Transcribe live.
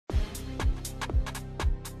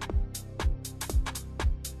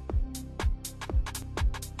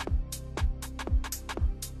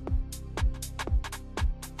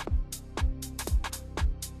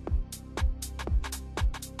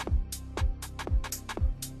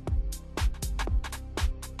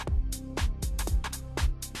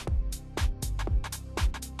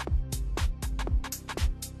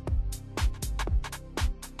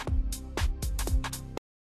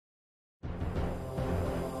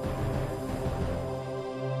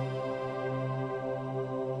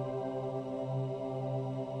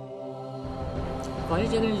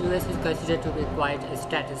Politics in US is considered to be quite a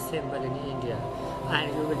status symbol in India, and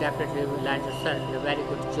you will definitely land yourself in a very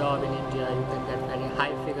good job in India. You can get very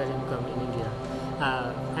high figure income in India,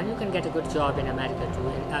 and you can get a good job in America too,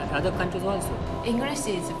 in other countries also. English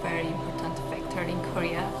is a very important factor in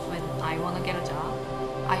Korea. When I want to get a job,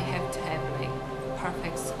 I have to have like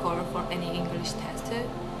perfect score for any English test.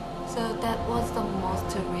 So that was the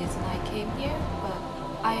most reason I came here. But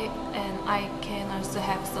I can also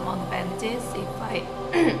have some advantages if I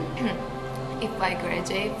if I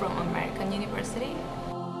graduate from American University.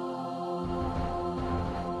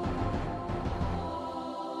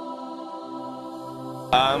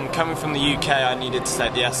 Coming from the UK, I needed to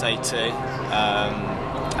take the SAT,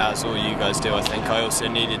 as all you guys do, I think. I also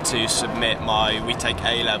needed to submit we take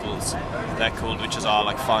A-levels, they're called, which is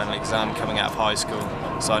our final exam coming out of high school.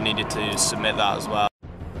 So I needed to submit that as well.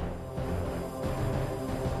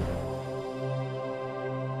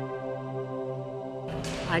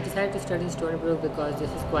 I decided to study Stony Brook because this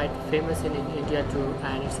is quite famous in India too,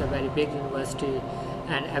 and it's a very big university,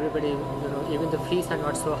 and everybody, even the fees are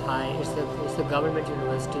not so high. It's a government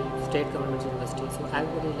university, state government university, so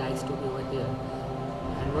everybody likes to be over here.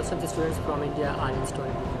 And most of the students from India are in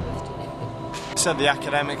Stony Brook University. So the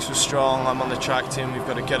academics were strong. I'm on the track team. We've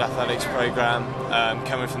got a good athletics program.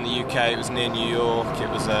 Coming from the UK, it was near New York. It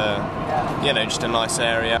was just a nice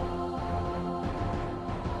area.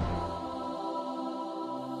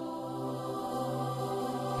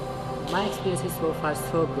 My experience is so far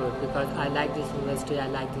so good because I like this university, I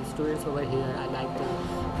like the students over here, I like the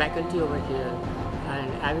faculty over here,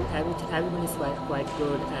 and everyone is quite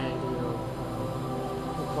good and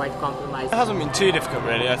quite compromised. It hasn't been too difficult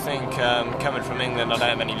really. I think coming from England I don't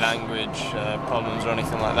have any language problems or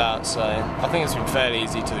anything like that, so I think it's been fairly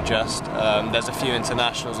easy to adjust. There's a few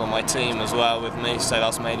internationals on my team as well with me, so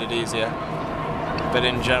that's made it easier. But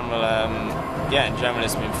in general,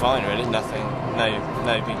 it's been fine really.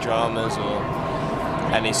 No big dramas or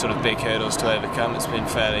any sort of big hurdles to overcome. It's been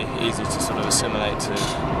fairly easy to sort of assimilate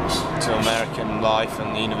to American life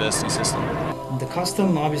and the university system. The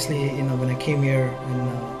custom, obviously, when I came here in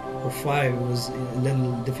 2005, it was a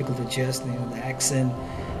little difficult to adjust. The accent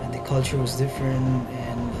and the culture was different,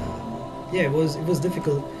 and it was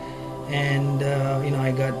difficult. And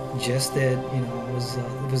I got adjusted.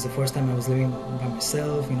 It was the first time I was living by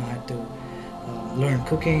myself. I had to learn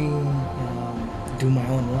cooking, do my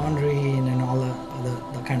own laundry, and then all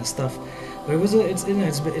that kind of stuff. But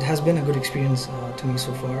it has been a good experience to me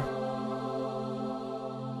so far.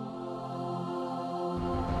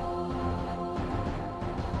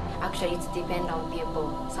 Actually, it depends on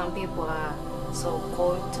people. Some people are so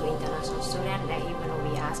cold to international students that even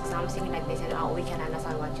when we ask something, like they said, "Oh, we can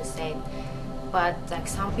understand what you said." But like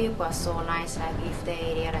some people are so nice. Like if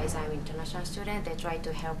they realize I'm an international student, they try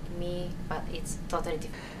to help me. But it's totally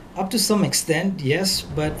different. Up to some extent, yes,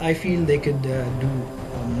 but I feel they could do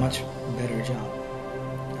a much better job.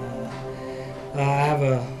 I have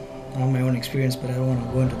my own experience, but I don't want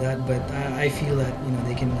to go into that. But I feel that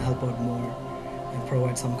they can help out more and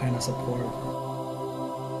provide some kind of support.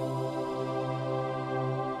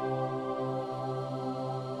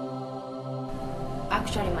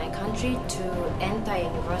 Actually, my country to enter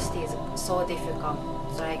university is so difficult.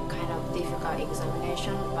 It's like kind of difficult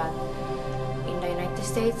examination, but in the United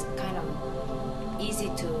States, kind of easy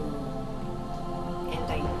to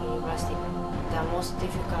enter university. The most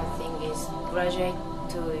difficult thing is graduate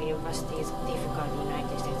to university is difficult in the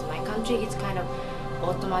United States. My country, it's kind of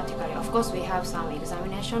automatically. Of course, we have some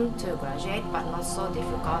examination to graduate, but not so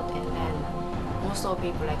difficult. And then most of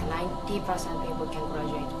people, like 90% people can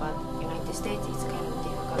graduate, but United States, it's kind of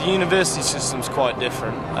difficult. The university system's quite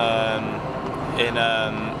different.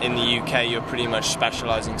 In the UK, you're pretty much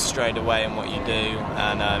specialising straight away in what you do,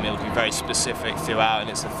 and it'll be very specific throughout, and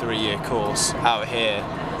it's a 3-year course. Out here,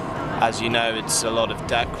 as you know, it's a lot of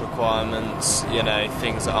deck requirements,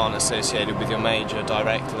 things that aren't associated with your major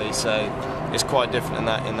directly, so it's quite different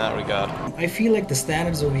in that regard. I feel like the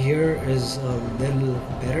standards over here is a little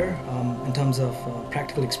better in terms of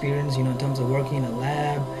practical experience, in terms of working in a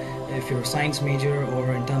lab, if you're a science major,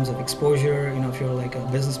 or in terms of exposure, if you're like a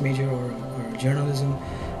business major or journalism,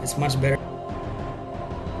 it's much better.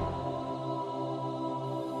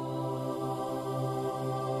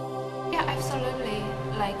 Yeah, absolutely.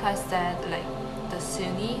 Like I said, like the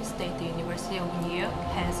SUNY, State University of New York,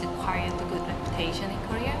 has acquired a good reputation in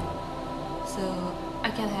Korea. So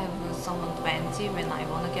I can have some advantage when I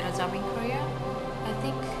want to get a job in Korea. I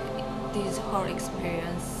think this whole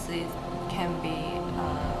experience can be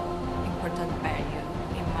important value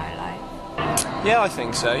in my life. Yeah, I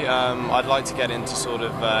think so. I'd like to get into sort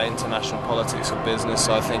of international politics or business,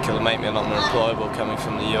 so I think it'll make me a lot more employable coming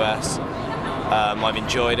from the US. I've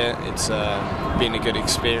enjoyed it. It's been a good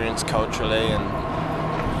experience culturally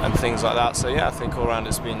and things like that. So yeah, I think all around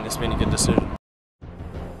it's been a good decision.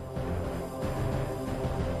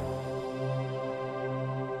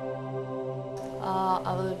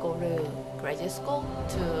 I will go to graduate school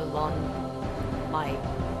to learn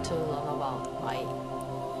about my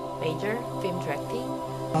major, film directing.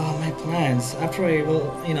 My plans after I'm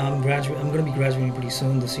going to be graduating pretty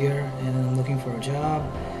soon this year, and I'm looking for a job,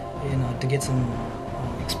 to get some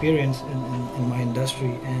experience in my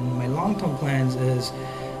industry. And my long-term plans is,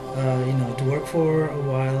 to work for a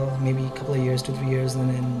while, maybe a couple of years, 2-3 years, and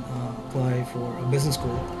then apply for a business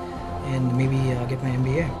school, and maybe get my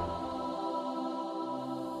MBA.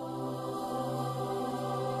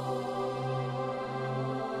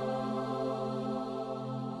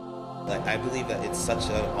 I believe that it's such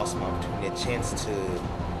an awesome opportunity, a chance to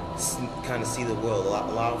kind of see the world. A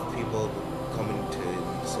lot of people coming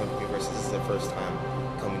to Stony Brook University, this is their first time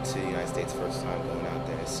coming to the United States, first time going out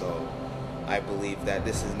there. So I believe that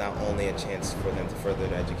this is not only a chance for them to further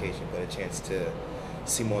their education, but a chance to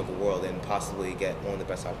see more of the world and possibly get one of the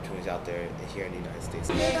best opportunities out there here in the United States.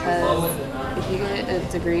 Because if you get a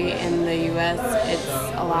degree in the U.S., it's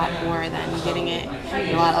a lot more than getting it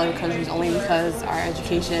in a lot of other countries, only because our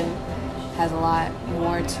education has a lot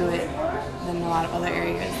more to it than a lot of other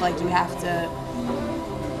areas. Like you have to,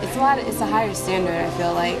 it's a higher standard, I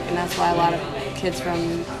feel like, and that's why a lot of kids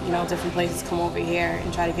from different places come over here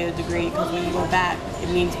and try to get a degree, because when you go back, it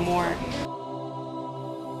means more.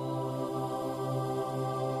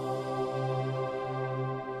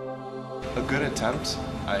 A good attempt,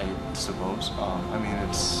 I suppose. I mean,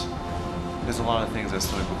 there's a lot of things that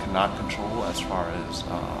Stony Brook cannot control as far as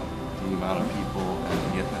the amount of people and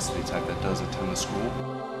the ethnicity type that does attend the school.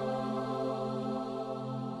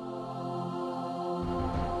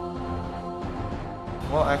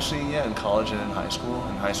 Well, actually, yeah, in college and in high school.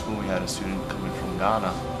 In high school, we had a student coming from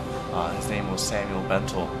Ghana. His name was Samuel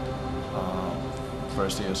Bentel.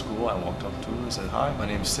 First day of school, I walked up to him and said, "Hi, my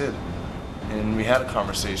name is Sid." And we had a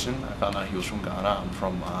conversation. I found out he was from Ghana. I'm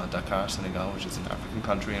from Dakar, Senegal, which is an African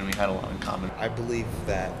country, and we had a lot in common. I believe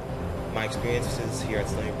that my experiences here at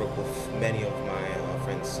Stony Brook with many of my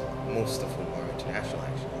friends, most of whom are international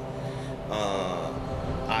actually,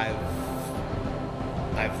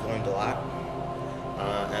 I've learned a lot,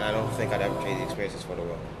 and I don't think I'd ever trade the experiences for the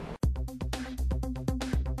world.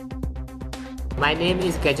 My name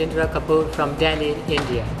is Gajendra Kapoor from Delhi,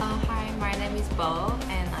 India. Hi, my name is Bo,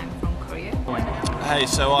 and I'm from Korea. Hey,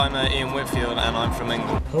 so I'm Ian Whitfield and I'm from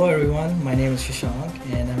England. Hello everyone, my name is Shashank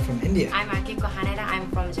and I'm from India. I'm Akiko Haneda, I'm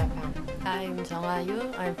from Japan. I'm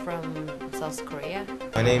Jung-Ayu, I'm from South Korea.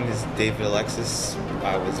 My name is David Alexis.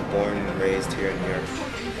 I was born and raised here in New York.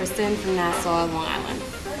 Kristen from Nassau, Long Island.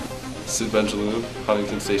 Sid Benjamin,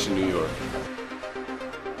 Huntington Station, New York.